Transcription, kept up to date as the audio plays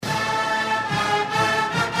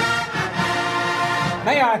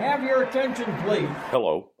May I have your attention, please?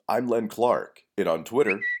 Hello, I'm Len Clark, and on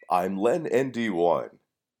Twitter, I'm LenND1.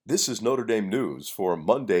 This is Notre Dame News for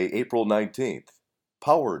Monday, April 19th,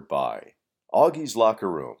 powered by Augie's Locker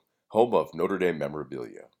Room, home of Notre Dame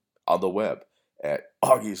memorabilia, on the web at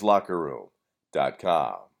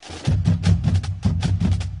augieslockerroom.com.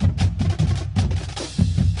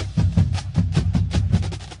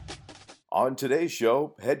 On today's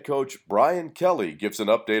show, head coach Brian Kelly gives an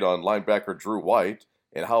update on linebacker Drew White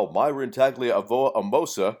and how Myron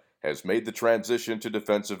Tagliavoa-Amosa has made the transition to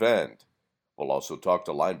defensive end. We'll also talk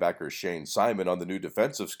to linebacker Shane Simon on the new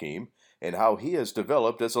defensive scheme and how he has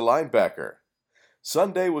developed as a linebacker.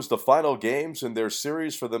 Sunday was the final games in their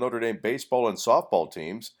series for the Notre Dame baseball and softball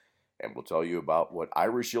teams, and we'll tell you about what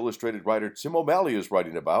Irish Illustrated writer Tim O'Malley is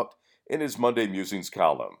writing about in his Monday Musings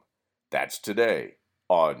column. That's today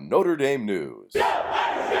on Notre Dame News.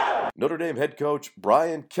 Notre Dame head coach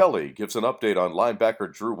Brian Kelly gives an update on linebacker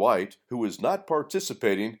Drew White, who is not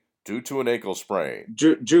participating due to an ankle sprain.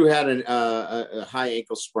 Drew had a high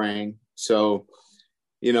ankle sprain, so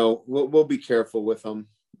we'll be careful with him.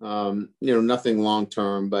 Nothing long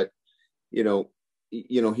term, but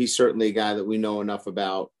he's certainly a guy that we know enough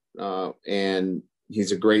about, and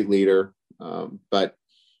he's a great leader. But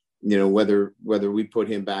whether we put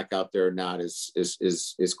him back out there or not is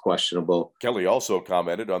questionable. Kelly also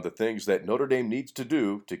commented on the things that Notre Dame needs to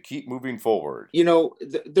do to keep moving forward.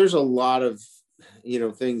 There's a lot of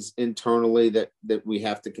things internally that we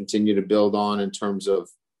have to continue to build on in terms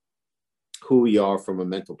of who we are from a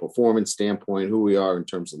mental performance standpoint, who we are in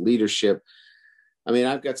terms of leadership. I mean,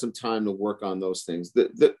 I've got some time to work on those things.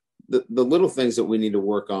 The little things that we need to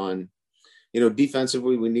work on,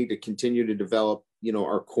 defensively, we need to continue to develop,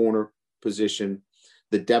 our corner position,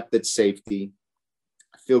 the depth at safety.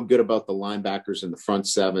 I feel good about the linebackers in the front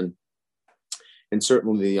seven, and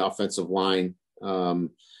certainly the offensive line,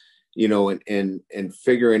 and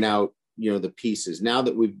figuring out, the pieces. Now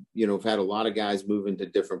that we've had a lot of guys move into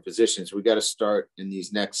different positions, we got to start in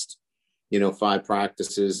these next, 5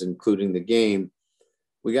 practices, including the game.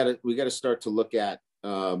 We got to start to look at,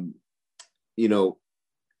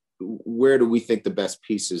 where do we think the best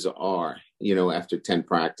pieces are, after 10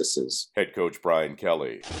 practices. Head coach Brian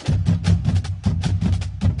Kelly.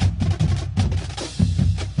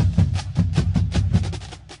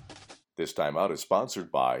 This Time Out is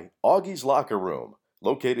sponsored by Augie's Locker Room,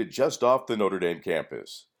 located just off the Notre Dame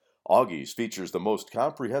campus. Augie's features the most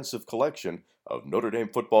comprehensive collection of Notre Dame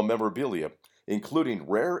football memorabilia, including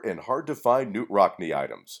rare and hard-to-find Newt Rockne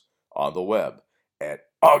items, on the web at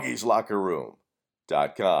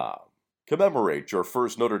augieslockerroom.com. Commemorate your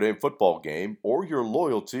first Notre Dame football game or your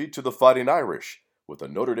loyalty to the Fighting Irish with a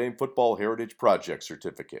Notre Dame Football Heritage Project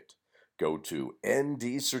certificate. Go to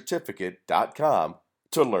ndcertificate.com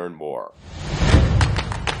to learn more.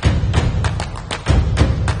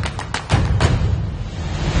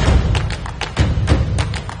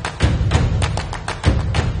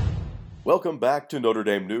 Welcome back to Notre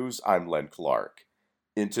Dame News. I'm Len Clark.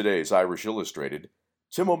 In today's Irish Illustrated,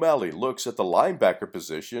 Tim O'Malley looks at the linebacker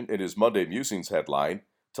position in his Monday Musings headline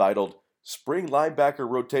titled Spring Linebacker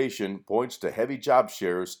Rotation Points to Heavy Job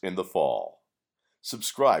Shares in the Fall.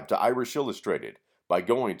 Subscribe to Irish Illustrated by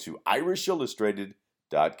going to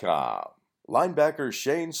irishillustrated.com. Linebacker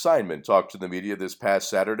Shane Simon talked to the media this past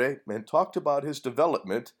Saturday and talked about his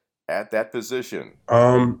development at that position.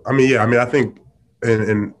 I think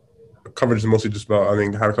in coverage is mostly just about, I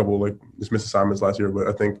think, had a couple dismissed assignments last year, but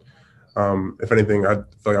I think if anything, I feel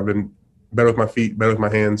like I've been better with my feet, better with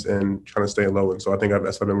my hands, and trying to stay low. And so I think I've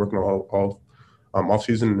been working all off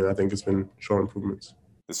season, and I think it's been showing improvements.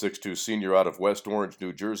 The 6'2 senior out of West Orange,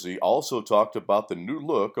 New Jersey, also talked about the new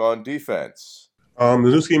look on defense. The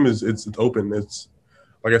new scheme it's open. It's,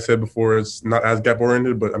 like I said before, it's not as gap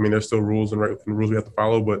oriented, but there's still rules and rules we have to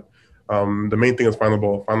follow. But the main thing is find the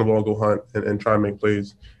ball, go hunt, and try and make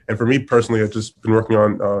plays. And for me personally, I've just been working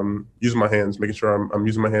on using my hands, making sure I'm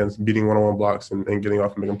using my hands, beating one-on-one blocks, and getting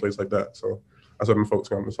off and making plays like that. So that's what I've been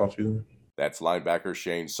focusing on this offseason. That's linebacker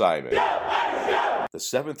Shane Simon. The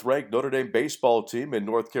 7th-ranked Notre Dame baseball team in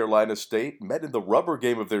North Carolina State met in the rubber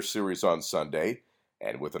game of their series on Sunday,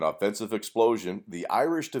 and with an offensive explosion, the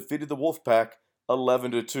Irish defeated the Wolfpack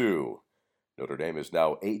 11-2. Notre Dame is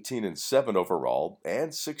now 18-7 overall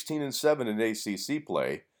and 16-7 in ACC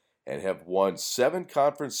play, and have won 7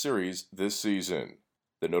 conference series this season.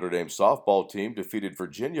 The Notre Dame softball team defeated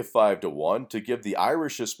Virginia 5-1 to give the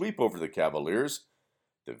Irish a sweep over the Cavaliers.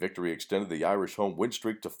 The victory extended the Irish home win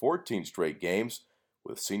streak to 14 straight games,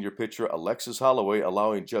 with senior pitcher Alexis Holloway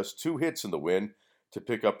allowing just 2 hits in the win to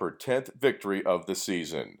pick up her 10th victory of the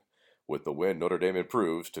season. With the win, Notre Dame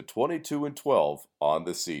improves to 22-12 on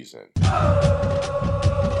the season.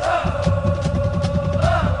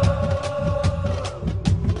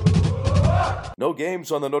 No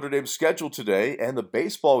games on the Notre Dame schedule today, and the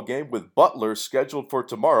baseball game with Butler scheduled for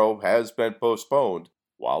tomorrow has been postponed,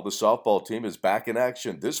 while the softball team is back in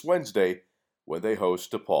action this Wednesday when they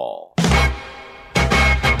host DePaul.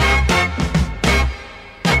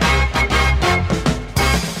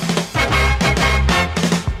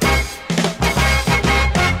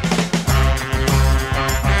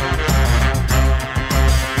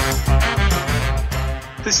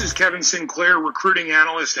 This is Kevin Sinclair, recruiting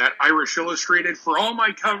analyst at Irish Illustrated. For all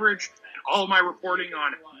my coverage, all my reporting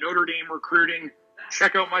on Notre Dame recruiting,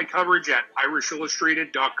 check out my coverage at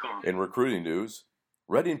irishillustrated.com. In recruiting news,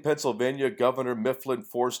 Reading, Pennsylvania Governor Mifflin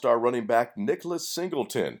four-star running back Nicholas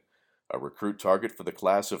Singleton, a recruit target for the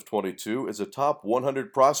class of 22, is a top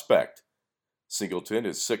 100 prospect. Singleton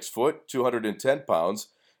is 6 foot, 210 pounds,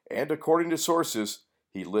 and according to sources,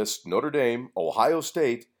 he lists Notre Dame, Ohio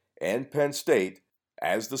State, and Penn State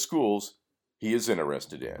as the schools he is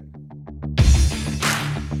interested in.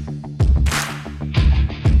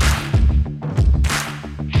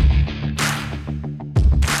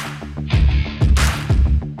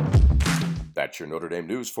 That's your Notre Dame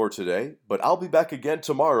news for today, but I'll be back again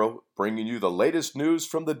tomorrow bringing you the latest news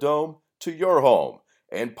from the Dome to your home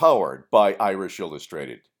and powered by Irish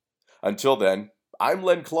Illustrated. Until then, I'm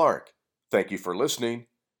Len Clark. Thank you for listening,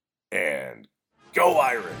 and go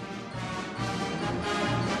Irish!